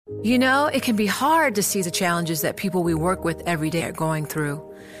You know, it can be hard to see the challenges that people we work with every day are going through.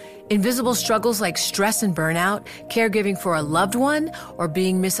 Invisible struggles like stress and burnout, caregiving for a loved one, or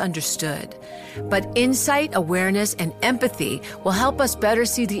being misunderstood. But insight, awareness, and empathy will help us better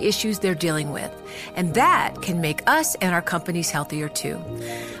see the issues they're dealing with. And that can make us and our companies healthier too.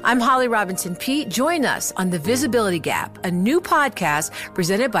 I'm Holly Robinson Peete. Join us on The Visibility Gap, a new podcast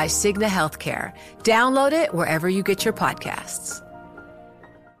presented by Cigna Healthcare. Download it wherever you get your podcasts.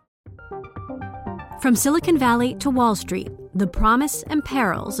 From Silicon Valley to Wall Street, the promise and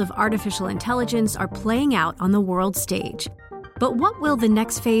perils of artificial intelligence are playing out on the world stage. But what will the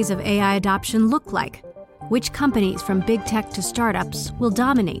next phase of AI adoption look like? Which companies, from big tech to startups, will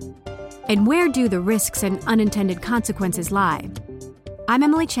dominate? And where do the risks and unintended consequences lie? I'm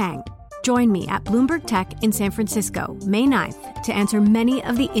Emily Chang. Join me at Bloomberg Tech in San Francisco, May 9th, to answer many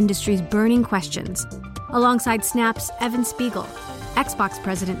of the industry's burning questions, alongside Snap's Evan Spiegel, Xbox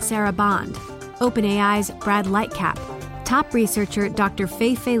President Sarah Bond, OpenAI's Brad Lightcap, top researcher Dr.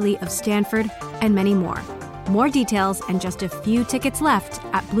 Fei Li of Stanford, and many more. More details and just a few tickets left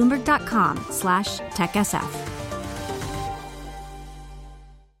at Bloomberg.com/TechSF.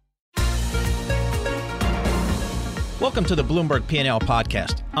 Welcome to the Bloomberg P&L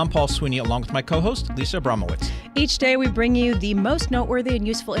podcast. I'm Paul Sweeney along with my co-host, Lisa Abramowitz. Each day we bring you the most noteworthy and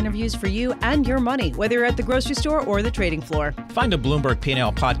useful interviews for you and your money, whether you're at the grocery store or the trading floor. Find a Bloomberg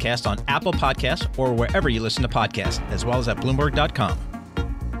P&L podcast on Apple Podcasts or wherever you listen to podcasts, as well as at Bloomberg.com.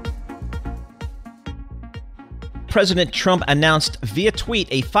 President Trump announced via tweet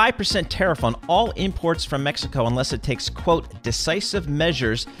a 5% tariff on all imports from Mexico unless it takes, quote, decisive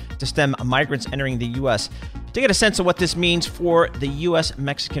measures to stem migrants entering the U.S. To get a sense of what this means for the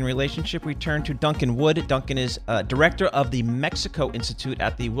U.S.-Mexican relationship, we turn to Duncan Wood. Duncan is director of the Mexico Institute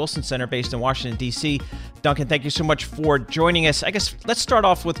at the Wilson Center based in Washington, D.C. Duncan, thank you so much for joining us. I guess let's start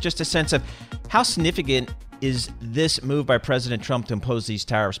off with just a sense of how significant is this move by President Trump to impose these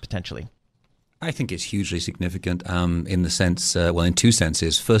tariffs potentially? I think it's hugely significant in the sense, in two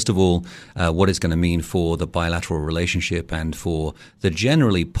senses. First of all, what it's going to mean for the bilateral relationship and for the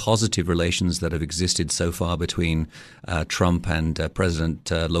generally positive relations that have existed so far between Trump and President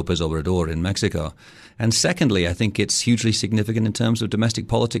López Obrador in Mexico. And secondly, I think it's hugely significant in terms of domestic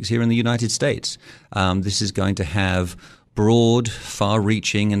politics here in the United States. This is going to have broad,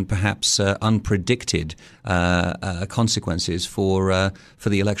 far-reaching, and perhaps unpredicted consequences for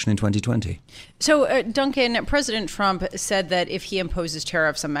the election in 2020. So, Duncan, President Trump said that if he imposes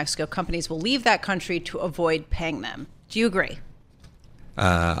tariffs on Mexico, companies will leave that country to avoid paying them. Do you agree?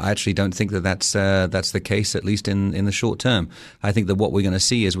 I actually don't think that's the case, at least in the short term. I think that what we're going to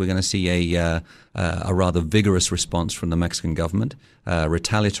see is a rather vigorous response from the Mexican government,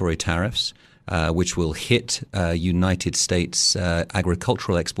 retaliatory tariffs, which will hit United States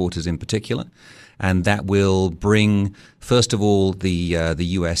agricultural exporters in particular. And that will bring, first of all, the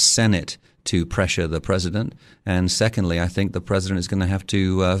U.S. Senate to pressure the president. And secondly, I think the president is going to have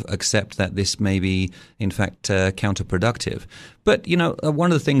to accept that this may be, in fact, counterproductive. But,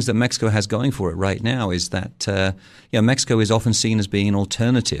 one of the things that Mexico has going for it right now is that Mexico is often seen as being an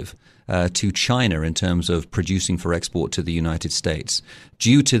alternative to China in terms of producing for export to the United States.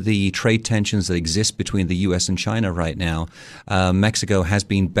 Due to the trade tensions that exist between the U.S. and China right now, Mexico has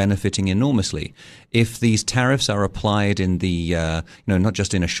been benefiting enormously. If these tariffs are applied in the, not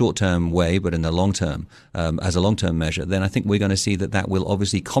just in a short-term way, but in the long term, as a long-term measure, then I think we're going to see that will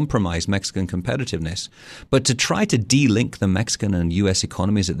obviously compromise Mexican competitiveness. But to try to de-link the Mexican and U.S.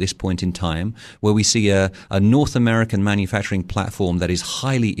 economies at this point in time, where we see a North American manufacturing platform that is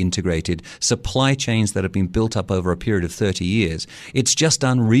highly integrated, supply chains that have been built up over a period of 30 years, it's just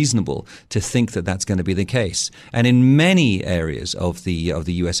unreasonable to think that that's going to be the case. And in many areas of the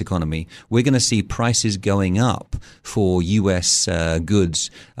U.S. economy, we're going to see prices going up for U.S. goods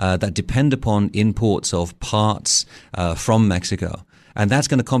that depend upon imports of parts from Mexico. And that's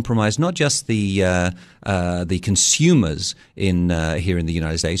going to compromise not just the consumers here in the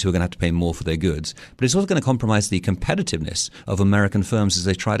United States who are going to have to pay more for their goods, but it's also going to compromise the competitiveness of American firms as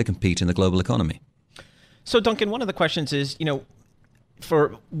they try to compete in the global economy. So, Duncan, one of the questions is,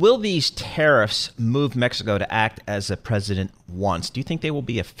 will these tariffs move Mexico to act as the president wants? Do you think they will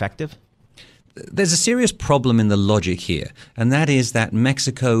be effective? there's a serious problem in the logic here, and that is that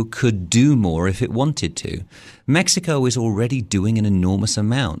Mexico could do more if it wanted to. Mexico is already doing an enormous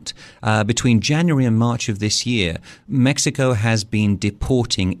amount. Between January and March of this year, Mexico has been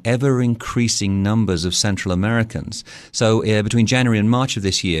deporting ever-increasing numbers of Central Americans. So between January and March of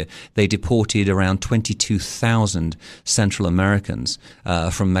this year, they deported around 22,000 Central Americans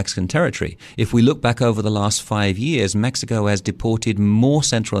from Mexican territory. If we look back over the last 5 years, Mexico has deported more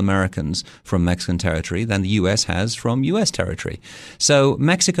Central Americans from Mexican territory than the U.S. has from U.S. territory. So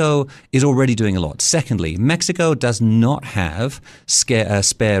Mexico is already doing a lot. Secondly, Mexico does not have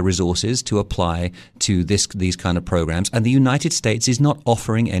spare resources to apply to these kind of programs, and the United States is not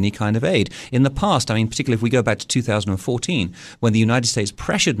offering any kind of aid. In the past, I mean, particularly if we go back to 2014, when the United States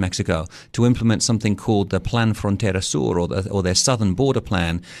pressured Mexico to implement something called the Plan Frontera Sur, or their southern border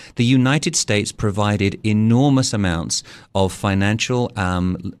plan, the United States provided enormous amounts of financial,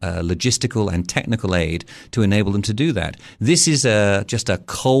 logistical, and technical aid to enable them to do that. This is just a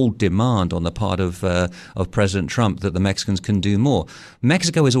cold demand on the part of President Trump that the Mexicans can do more.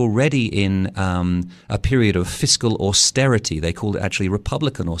 Mexico is already in a period of fiscal austerity. They call it actually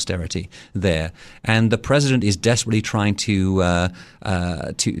Republican austerity there, and the president is desperately trying to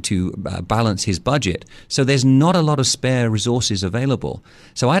balance his budget. So there's not a lot of spare resources available.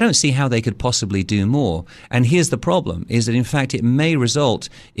 So I don't see how they could possibly do more. And here's the problem: is that in fact it may result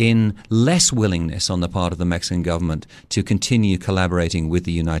in less willingness on the part of the Mexican government to continue collaborating with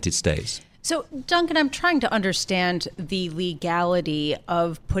the United States. So, Duncan, I'm trying to understand the legality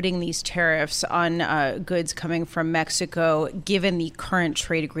of putting these tariffs on goods coming from Mexico, given the current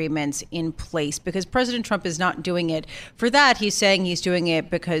trade agreements in place, because President Trump is not doing it for that. He's saying he's doing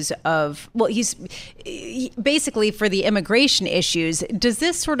it because of, he's basically for the immigration issues. Does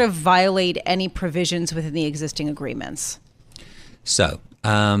this sort of violate any provisions within the existing agreements? So,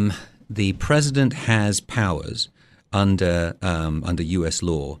 the president has powers under U.S.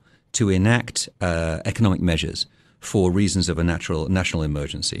 law to enact economic measures for reasons of a national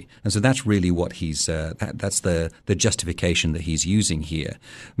emergency. And so that's really what that's the justification that he's using here.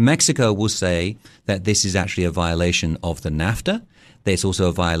 Mexico will say that this is actually a violation of the NAFTA. There's also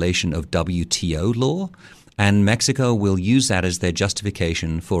a violation of WTO law. And Mexico will use that as their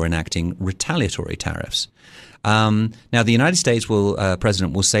justification for enacting retaliatory tariffs. Now, the United States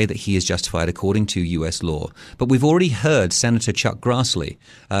president will say that he is justified according to U.S. law. But we've already heard Senator Chuck Grassley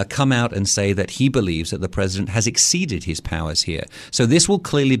come out and say that he believes that the president has exceeded his powers here. So this will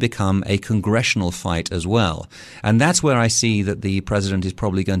clearly become a congressional fight as well. And that's where I see that the president is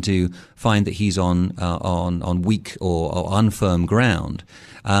probably going to find that he's on weak or unfirm ground.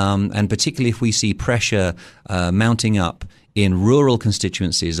 And particularly if we see pressure mounting up in rural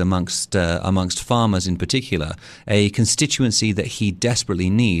constituencies amongst farmers in particular, a constituency that he desperately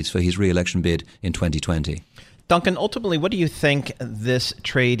needs for his re-election bid in 2020. Duncan, ultimately, what do you think this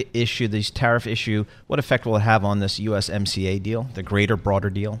trade issue, this tariff issue, what effect will it have on this USMCA deal, the greater, broader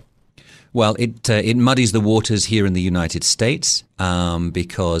deal? Well, it muddies the waters here in the United States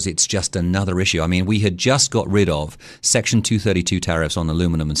because it's just another issue. I mean, we had just got rid of Section 232 tariffs on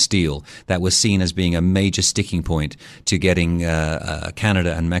aluminum and steel that was seen as being a major sticking point to getting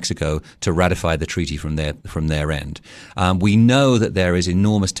Canada and Mexico to ratify the treaty from their end. We know that there is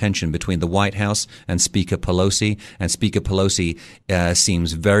enormous tension between the White House and Speaker Pelosi, and Speaker Pelosi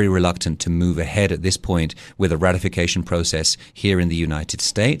seems very reluctant to move ahead at this point with a ratification process here in the United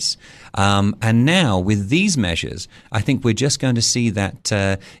States. And now, with these measures, I think we're just going to see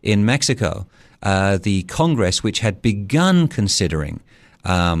that in Mexico, the Congress, which had begun considering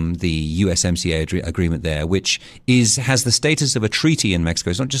the USMCA agreement there, which has the status of a treaty in Mexico.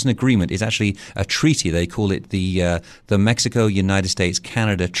 It's not just an agreement; it's actually a treaty. They call it the Mexico-United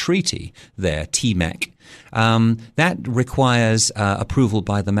States-Canada Treaty there, TMEC. That requires approval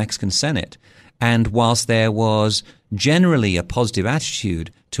by the Mexican Senate. And whilst there was generally a positive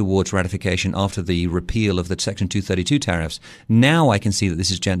attitude towards ratification after the repeal of the Section 232 tariffs, now I can see that this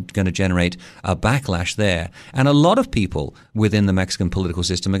is going to generate a backlash there. And a lot of people within the Mexican political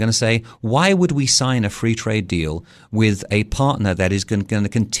system are going to say, why would we sign a free trade deal with a partner that is going to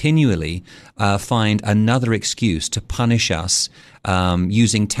continually find another excuse to punish us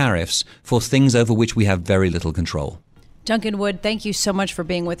using tariffs for things over which we have very little control? Duncan Wood, thank you so much for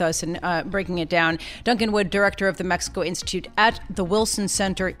being with us and breaking it down. Duncan Wood, director of the Mexico Institute at the Wilson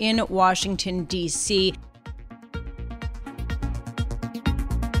Center in Washington, D.C.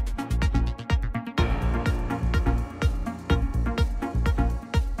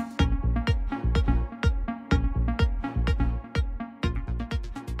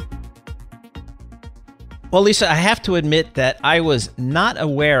 Well, Lisa, I have to admit that I was not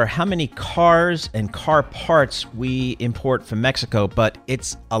aware how many cars and car parts we import from Mexico, but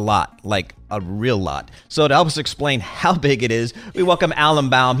it's a lot, like a real lot. So to help us explain how big it is, we welcome Alan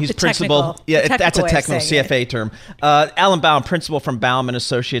Baum. He's principal. Yeah, that's a technical CFA term. Alan Baum, principal from Baum and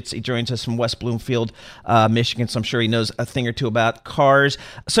Associates. He joins us from West Bloomfield, Michigan, so I'm sure he knows a thing or two about cars.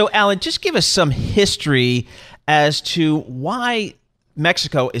 So, Alan, just give us some history as to why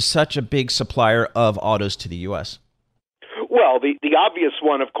Mexico is such a big supplier of autos to the U.S. Well, the obvious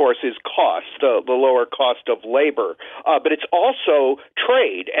one, of course, is cost, the lower cost of labor. But it's also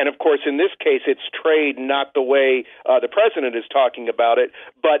trade. And, of course, in this case, it's trade not the way the president is talking about it,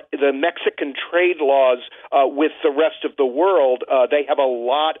 but the Mexican trade laws with the rest of the world, they have a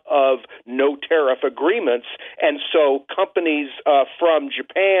lot of no-tariff agreements. And so companies from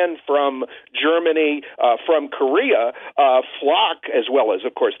Japan, from Germany, from Korea flock, as well as,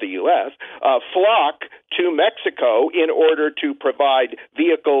 of course, the U.S., flock to Mexico in order to provide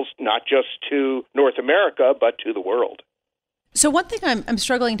vehicles not just to North America, but to the world. So one thing I'm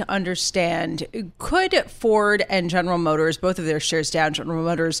struggling to understand, could Ford and General Motors, both of their shares down, General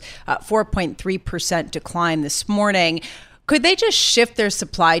Motors 4.3% decline this morning, could they just shift their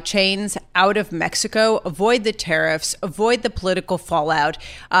supply chains out of Mexico, avoid the tariffs, avoid the political fallout,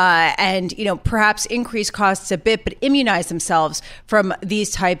 and perhaps increase costs a bit, but immunize themselves from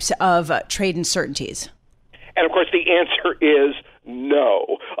these types of trade uncertainties? And, of course, the answer is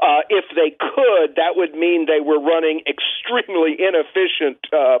no. If they could, that would mean they were running extremely inefficient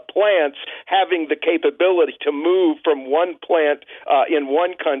plants, having the capability to move from one plant in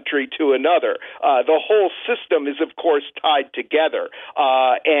one country to another. The whole system is, of course, tied together.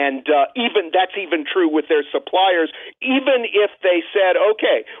 And that's even true with their suppliers. Even if they said,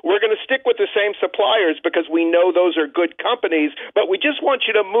 okay, we're going to stick with the same suppliers because we know those are good companies, but we just want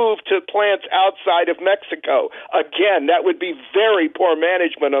you to move to plants outside of Mexico. Again, that would be very poor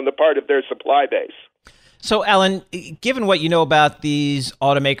management on the part of their supply base. So, Alan, given what you know about these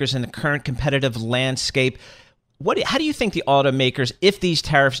automakers and the current competitive landscape, how do you think the automakers, if these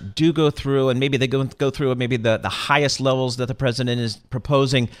tariffs do go through, and maybe they go through maybe the highest levels that the president is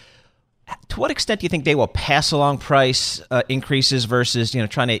proposing, to what extent do you think they will pass along price increases versus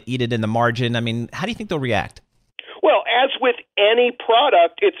trying to eat it in the margin? I mean, how do you think they'll react? Well, as with any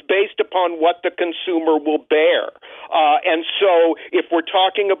product, it's based upon what the consumer will bear. And so if we're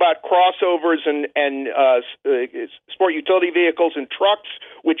talking about crossovers and sport utility vehicles and trucks,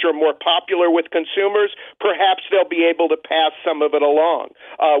 which are more popular with consumers, perhaps they'll be able to pass some of it along.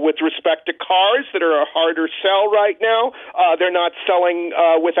 With respect to cars that are a harder sell right now, they're not selling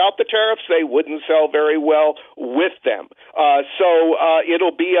without the tariffs. They wouldn't sell very well with them. So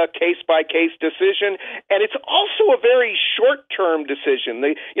it'll be a case-by-case decision. And it's also a very short-term decision.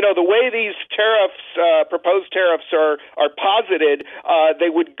 The way these tariffs, proposed tariffs are posited, they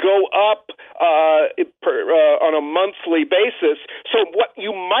would go up on a monthly basis. So what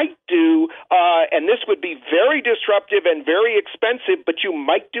you might do, and this would be very disruptive and very expensive, but you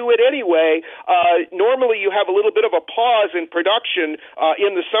might do it anyway. Normally you have a little bit of a pause in production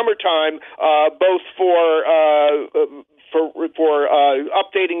in the summertime, both for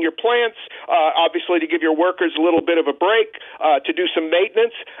updating your plants, obviously to give your workers a little bit of a break, to do some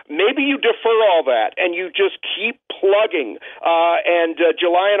maintenance. Maybe you defer all that and you just keep plugging. And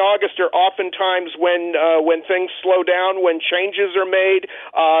July and August are oftentimes when things slow down, when changes are made.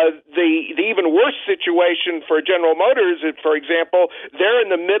 The even worse situation for General Motors, for example, they're in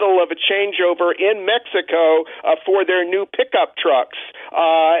the middle of a changeover in Mexico for their new pickup trucks.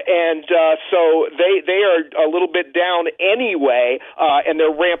 So they are a little bit down anyway, and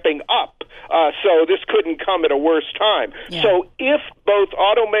they're ramping up. So this couldn't come at a worse time. Yeah. So if both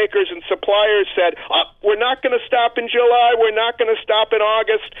automakers and suppliers said, we're not going to stop in July, we're not going to stop in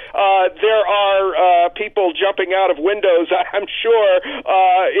August, there are people jumping out of windows, I'm sure,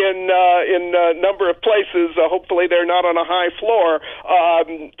 in a number of places. Hopefully they're not on a high floor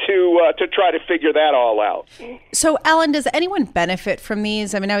to try to figure that all out. So, Alan, does anyone benefit from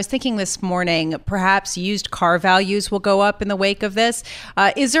these? I mean, I was thinking this morning, perhaps used car values will go up in the wake of this.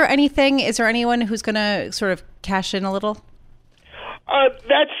 Is there anyone who's going to sort of cash in a little?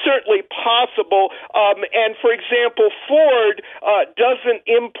 That's certainly possible. And for example, Ford doesn't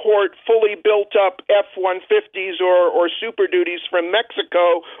import fully built up F-150s or Super Duties from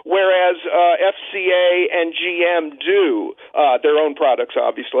Mexico, whereas FCA and GM do their own products,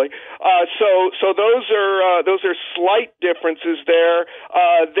 obviously. So those are slight differences there.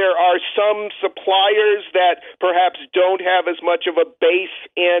 There are some suppliers that perhaps don't have as much of a base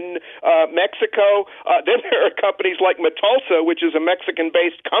in Mexico. Then there are companies like Metalsa, which is a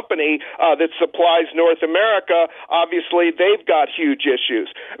Mexican-based company that supplies North America, obviously they've got huge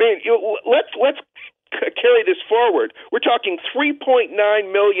issues. I mean, let's carry this forward. We're talking 3.9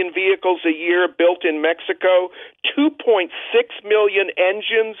 million vehicles a year built in Mexico, 2.6 million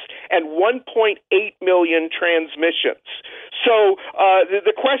engines, and 1.8 million transmissions. So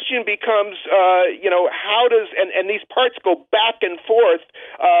the question becomes, how does, and these parts go back and forth.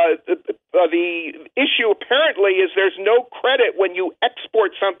 The issue apparently is there's no credit when you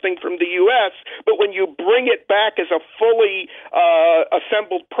export something from the U.S., but when you bring it back as a fully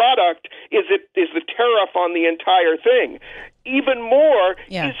assembled product, is the tariff on the entire thing. Even more,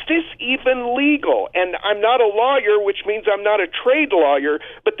 is this even legal? And I'm not a lawyer, which means I'm not a trade lawyer,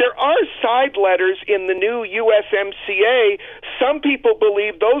 but there are side letters in the new USMCA. Some people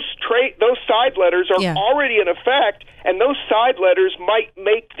believe those side letters are already in effect, and those side letters might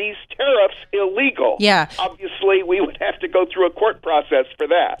make these tariffs illegal. Yeah. Obviously, we would have to go through a court process for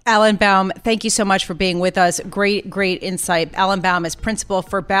that. Alan Baum, thank you so much for being with us. Great insight. Alan Baum is principal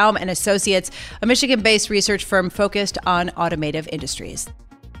for Baum and Associates, a Michigan-based research firm focused on automotive industries.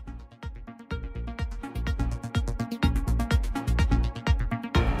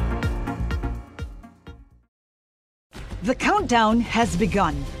 The countdown has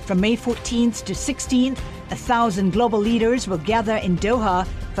begun. From May 14th to 16th, 1,000 global leaders will gather in Doha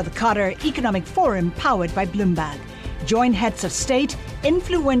for the Qatar Economic Forum powered by Bloomberg. Join heads of state,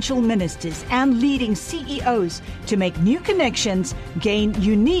 influential ministers, and leading CEOs to make new connections, gain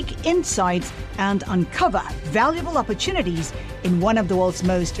unique insights, and uncover valuable opportunities in one of the world's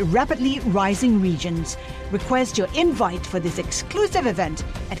most rapidly rising regions. Request your invite for this exclusive event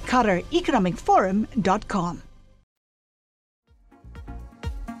at QatarEconomicForum.com.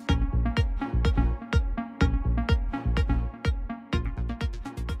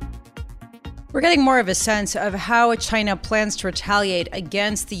 We're getting more of a sense of how China plans to retaliate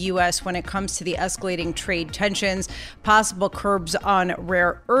against the U.S. when it comes to the escalating trade tensions, possible curbs on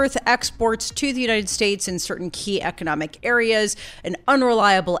rare earth exports to the United States in certain key economic areas, an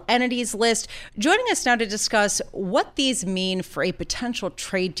unreliable entities list. Joining us now to discuss what these mean for a potential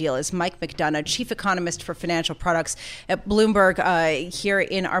trade deal is Mike McDonough, chief economist for financial products at Bloomberg, here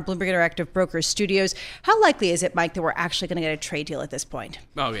in our Bloomberg Interactive Brokers studios. How likely is it, Mike, that we're actually going to get a trade deal at this point?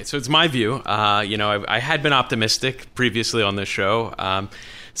 Okay, so it's my view. I had been optimistic previously on this show.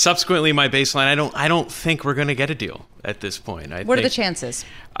 Subsequently, my baseline, I don't think we're going to get a deal at this point. What are the chances?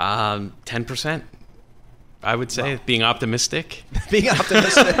 10%, I would say, being optimistic. Being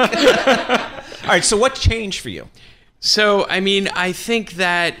optimistic. All right, so what changed for you? So, I mean, I think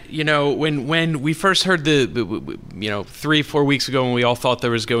that, when we first heard 3-4 weeks ago when we all thought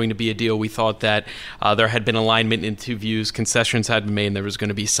there was going to be a deal, we thought that there had been alignment in two views, concessions had been made, and there was going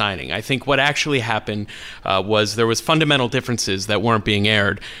to be signing. I think what actually happened was there was fundamental differences that weren't being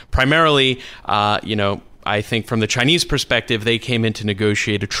aired. Primarily, I think from the Chinese perspective, they came in to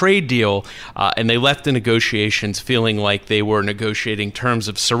negotiate a trade deal, and they left the negotiations feeling like they were negotiating terms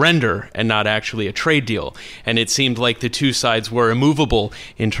of surrender and not actually a trade deal. And it seemed like the two sides were immovable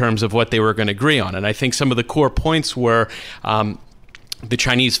in terms of what they were going to agree on. And I think some of the core points were the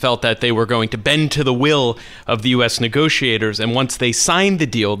Chinese felt that they were going to bend to the will of the U.S. negotiators, and once they signed the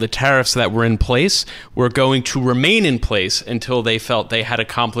deal, the tariffs that were in place were going to remain in place until they felt they had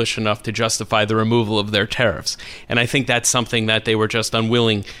accomplished enough to justify the removal of their tariffs. And I think that's something that they were just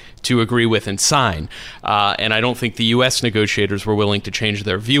unwilling to agree with and sign. And I don't think the U.S. negotiators were willing to change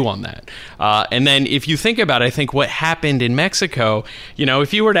their view on that. And then if you think about it, I think what happened in Mexico,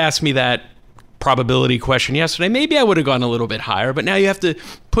 if you were to ask me that probability question yesterday, maybe I would have gone a little bit higher, but now you have to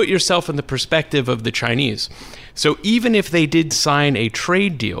put yourself in the perspective of the Chinese. So even if they did sign a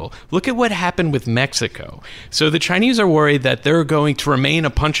trade deal, look at what happened with Mexico. So the Chinese are worried that they're going to remain a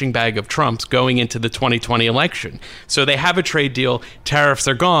punching bag of Trump's going into the 2020 election. So they have a trade deal, tariffs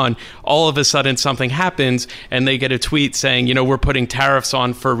are gone, all of a sudden something happens and they get a tweet saying, we're putting tariffs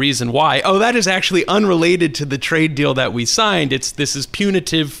on for a reason why. Oh, that is actually unrelated to the trade deal that we signed. This is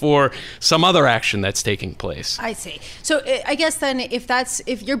punitive for some other action that's taking place. I see. So I guess then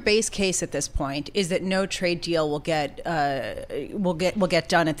if your base case at this point is that no trade deal will get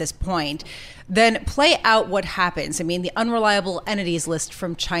done at this point, then play out what happens. I mean, the unreliable entities list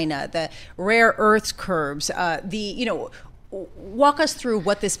from China, the rare earths curbs, walk us through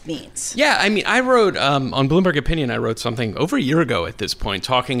what this means. Yeah, I mean, I wrote on Bloomberg Opinion, I wrote something over a year ago at this point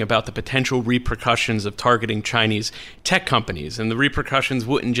talking about the potential repercussions of targeting Chinese tech companies. And the repercussions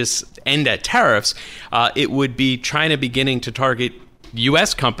wouldn't just end at tariffs. It would be China beginning to target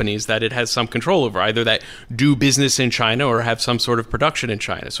U.S. companies that it has some control over, either that do business in China or have some sort of production in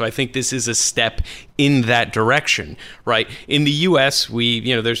China. So I think this is a step in that direction, right? In the U.S.,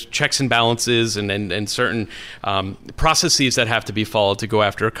 there's checks and balances and certain processes that have to be followed to go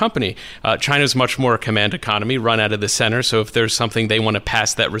after a company. China's much more a command economy run out of the center. So if there's something they want to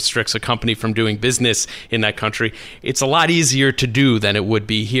pass that restricts a company from doing business in that country, it's a lot easier to do than it would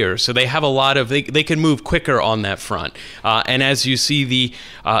be here. So they have a lot of, they can move quicker on that front. And as you see the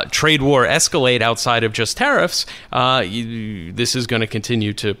trade war escalate outside of just tariffs, this is going to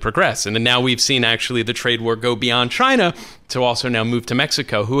continue to progress. And then now we've seen actually the trade war go beyond China to also now move to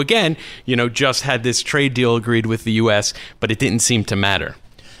Mexico, who again, just had this trade deal agreed with the U.S., but it didn't seem to matter.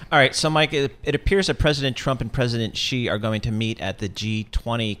 All right, so Mike, it appears that President Trump and President Xi are going to meet at the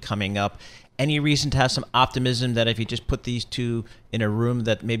G20 coming up. Any reason to have some optimism that if you just put these two in a room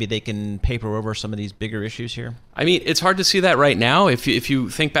that maybe they can paper over some of these bigger issues here? I mean, it's hard to see that right now. If you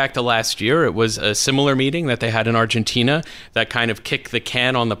think back to last year, it was a similar meeting that they had in Argentina that kind of kicked the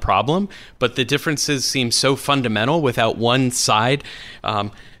can on the problem. But the differences seem so fundamental without one side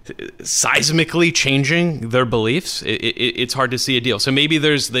seismically changing their beliefs. It's hard to see a deal. So maybe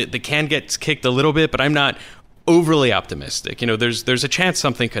there's the can gets kicked a little bit, but I'm not overly optimistic. There's a chance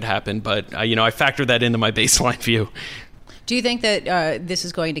something could happen, but I factor that into my baseline view. Do you think that this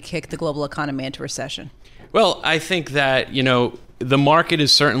is going to kick the global economy into recession? Well, I think that, the market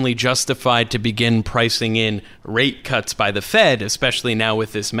is certainly justified to begin pricing in rate cuts by the Fed, especially now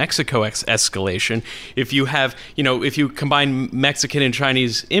with this Mexico escalation. If you have, if you combine Mexican and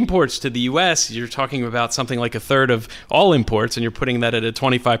Chinese imports to the U.S., you're talking about something like a third of all imports, and you're putting that at a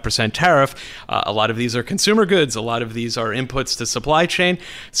 25% tariff. A lot of these are consumer goods. A lot of these are inputs to supply chain.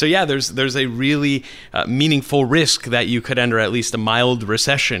 So yeah, there's a really meaningful risk that you could enter at least a mild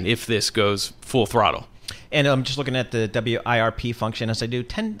recession if this goes full throttle. And I'm just looking at the WIRP function, as I do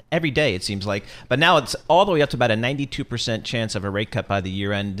 10 every day, it seems like. But now it's all the way up to about a 92% chance of a rate cut by the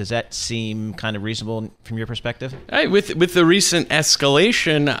year end. Does that seem kind of reasonable from your perspective? With the recent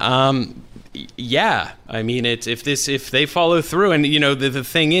escalation, yeah. I mean, if they follow through, and the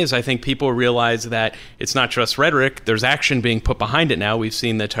thing is, I think people realize that it's not just rhetoric. There's action being put behind it now. We've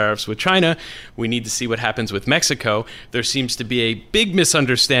seen the tariffs with China. We need to see what happens with Mexico. There seems to be a big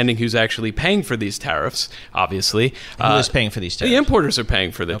misunderstanding who's actually paying for these tariffs. Obviously, who is paying for these tariffs? The importers are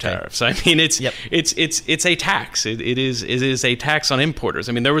paying for the tariffs. I mean, it's a tax. It is a tax on importers.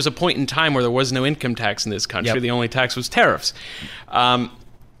 I mean, there was a point in time where there was no income tax in this country. Yep. The only tax was tariffs.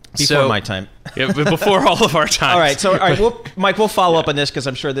 Before my time. Yeah, before all of our time. All right, Mike, we'll follow up on this because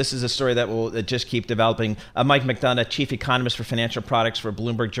I'm sure this is a story that will just keep developing. Mike McDonough, Chief Economist for Financial Products for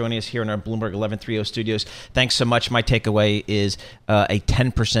Bloomberg, joining us here in our Bloomberg 1130 studios. Thanks so much. My takeaway is a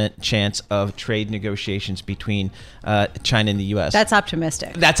 10% chance of trade negotiations between China and the U.S. That's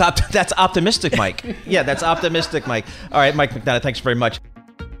optimistic. That's optimistic, Mike. Yeah, that's optimistic, Mike. All right, Mike McDonough, thanks very much.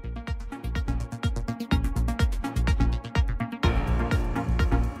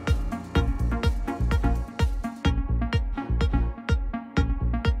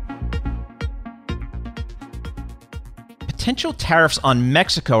 Potential tariffs on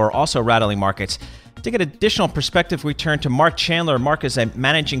Mexico are also rattling markets. To get additional perspective, we turn to Mark Chandler. Mark is a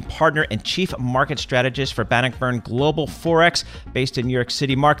managing partner and chief market strategist for Bannockburn Global Forex, based in New York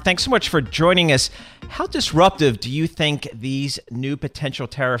City. Mark, thanks so much for joining us. How disruptive do you think these new potential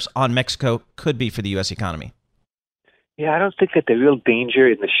tariffs on Mexico could be for the U.S. economy? Yeah, I don't think that the real danger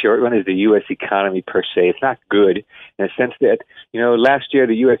in the short run is the U.S. economy per se. It's not good in the sense that, last year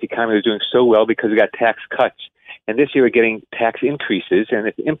the U.S. economy was doing so well because we got tax cuts. And this year we're getting tax increases and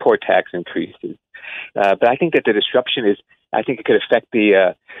it's import tax increases. But I think that the disruption is, I think it could affect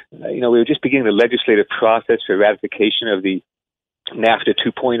the, we were just beginning the legislative process for ratification of the NAFTA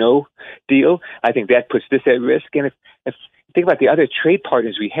 2.0 deal. I think that puts this at risk. And if you think about the other trade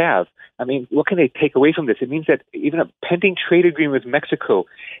partners we have, I mean, what can they take away from this? It means that even a pending trade agreement with Mexico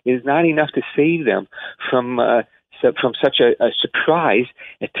is not enough to save them from such a surprise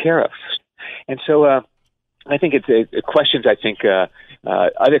at tariffs. And so, I think it questions,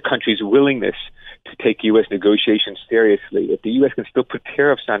 other countries' willingness to take U.S. negotiations seriously. If the U.S. can still put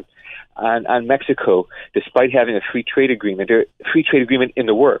tariffs on Mexico, despite having a free trade agreement in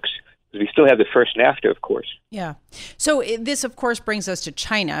the works, because we still have the first NAFTA, of course. Yeah. So this, of course, brings us to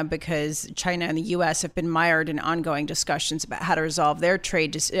China, because China and the U.S. have been mired in ongoing discussions about how to resolve their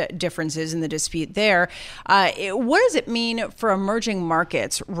trade differences in the dispute there. What does it mean for emerging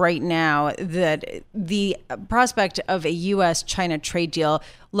markets right now that the prospect of a U.S.-China trade deal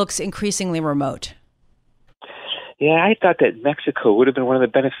looks increasingly remote? Yeah, I thought that Mexico would have been one of the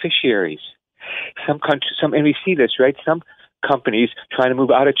beneficiaries. Some countries, and we see this, right? Some companies trying to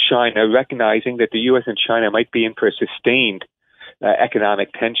move out of China, recognizing that the U.S. and China might be in for a sustained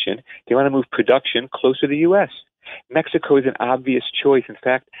economic tension. They want to move production closer to the U.S. Mexico is an obvious choice. In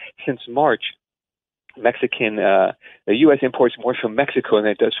fact, since March, the U.S. imports more from Mexico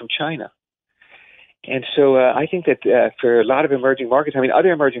than it does from China. And so I think that for a lot of emerging markets,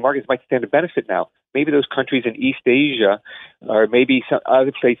 other emerging markets might stand to benefit now. Maybe those countries in East Asia or maybe some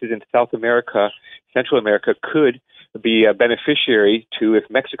other places in South America, Central America could be a beneficiary to if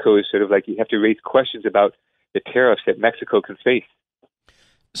Mexico is sort of like you have to raise questions about the tariffs that Mexico can face.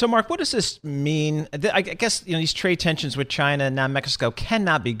 So, Mark, what does this mean? I guess these trade tensions with China and now Mexico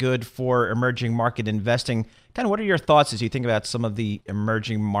cannot be good for emerging market investing. Kind of what are your thoughts as you think about some of the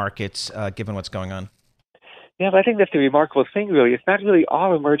emerging markets, given what's going on? Yeah, but I think that's the remarkable thing, really. It's not really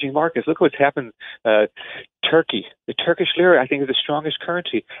all emerging markets. Look what's happened. Turkey, the Turkish lira, I think, is the strongest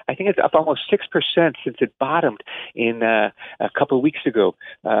currency. I think it's up almost 6% since it bottomed in a couple of weeks ago.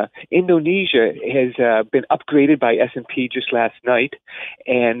 Indonesia has been upgraded by S&P just last night,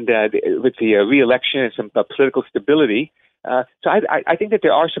 and with the re-election and some political stability. So I think that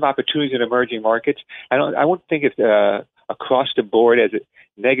there are some opportunities in emerging markets. I won't think it's across the board as a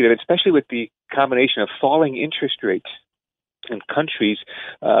negative, especially with the combination of falling interest rates in countries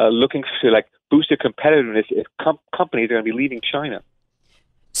looking to boost their competitiveness if companies are going to be leaving China.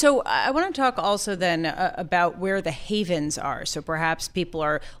 So I want to talk also then about where the havens are. So perhaps people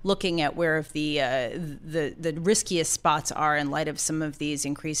are looking at where the riskiest spots are in light of some of these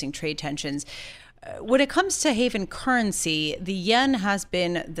increasing trade tensions. When it comes to haven currency, the yen has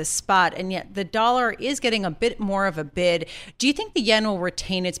been the spot, and yet the dollar is getting a bit more of a bid. Do you think the yen will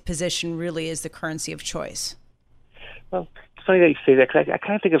retain its position really as the currency of choice? Well, it's funny that you say that, because I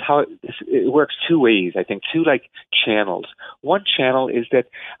kind of think of how it works two ways, I think, two channels. One channel is that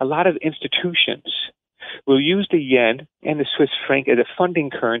a lot of institutions will use the yen and the Swiss franc as a funding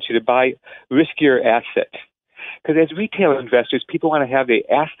currency to buy riskier assets. Because as retail investors, people want to have the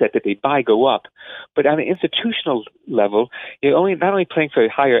asset that they buy go up. But on an institutional level, you're not only playing for a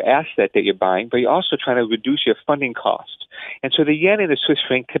higher asset that you're buying, but you're also trying to reduce your funding costs. And so the yen and the Swiss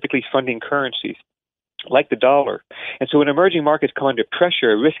franc typically funding currencies, like the dollar. And so when emerging markets come under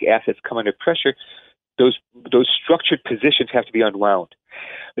pressure, risk assets come under pressure, those structured positions have to be unwound.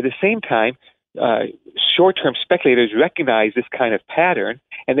 At the same time, short-term speculators recognize this kind of pattern,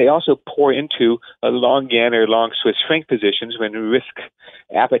 and they also pour into long yen or long Swiss franc positions when risk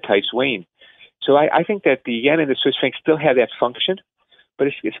appetites wane. So I think that the yen and the Swiss franc still have that function, but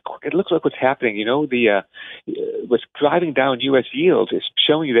it looks like what's happening. What's driving down U.S. yields is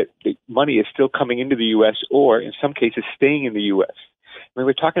showing you that the money is still coming into the U.S. or, in some cases, staying in the U.S.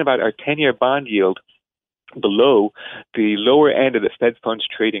 We're talking about our 10-year bond yield below the lower end of the Fed funds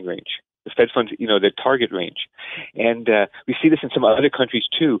trading range. The Fed funds, the target range. And we see this in some other countries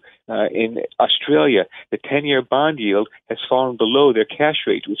too. In Australia, the 10-year bond yield has fallen below their cash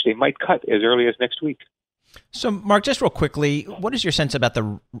rate, which they might cut as early as next week. So, Mark, just real quickly, what is your sense about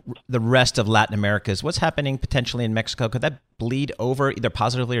the rest of Latin America? What's happening potentially in Mexico? Could that bleed over either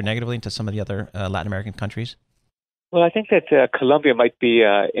positively or negatively into some of the other Latin American countries? Well, I think that Colombia might be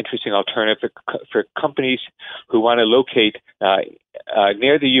an interesting alternative for companies who want to locate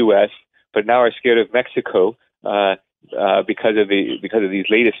near the U.S., but now are scared of Mexico because of these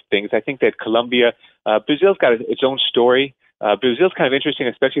latest things. I think that Colombia, Brazil's got its own story. Brazil's kind of interesting,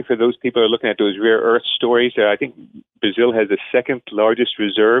 especially for those people who are looking at those rare earth stories. I think Brazil has the second largest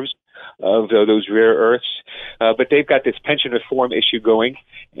reserves of those rare earths, but they've got this pension reform issue going.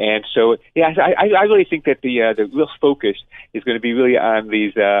 And so, I really think that the real focus is going to be really on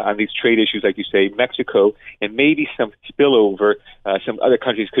these trade issues, like you say, Mexico, and maybe some spillover. Some other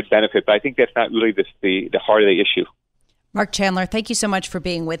countries could benefit, but I think that's not really the heart of the issue. Mark Chandler, thank you so much for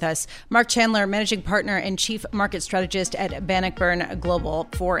being with us. Mark Chandler, Managing Partner and Chief Market Strategist at Bannockburn Global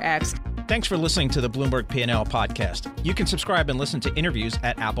 4X. Thanks for listening to the Bloomberg P&L podcast. You can subscribe and listen to interviews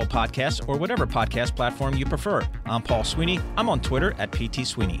at Apple Podcasts or whatever podcast platform you prefer. I'm Paul Sweeney. I'm on Twitter at PT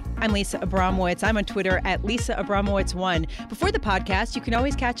Sweeney. I'm Lisa Abramowitz. I'm on Twitter at Lisa Abramowitz1. Before the podcast, you can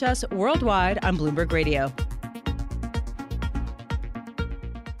always catch us worldwide on Bloomberg Radio.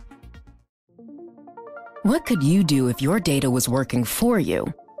 What could you do if your data was working for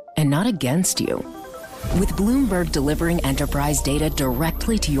you and not against you? With Bloomberg delivering enterprise data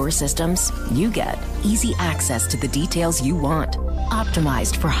directly to your systems, you get easy access to the details you want,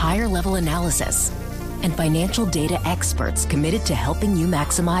 optimized for higher-level analysis, and financial data experts committed to helping you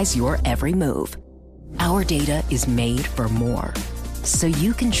maximize your every move. Our data is made for more, so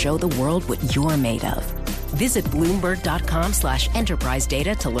you can show the world what you're made of. Visit Bloomberg.com/enterprise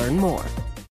data to learn more.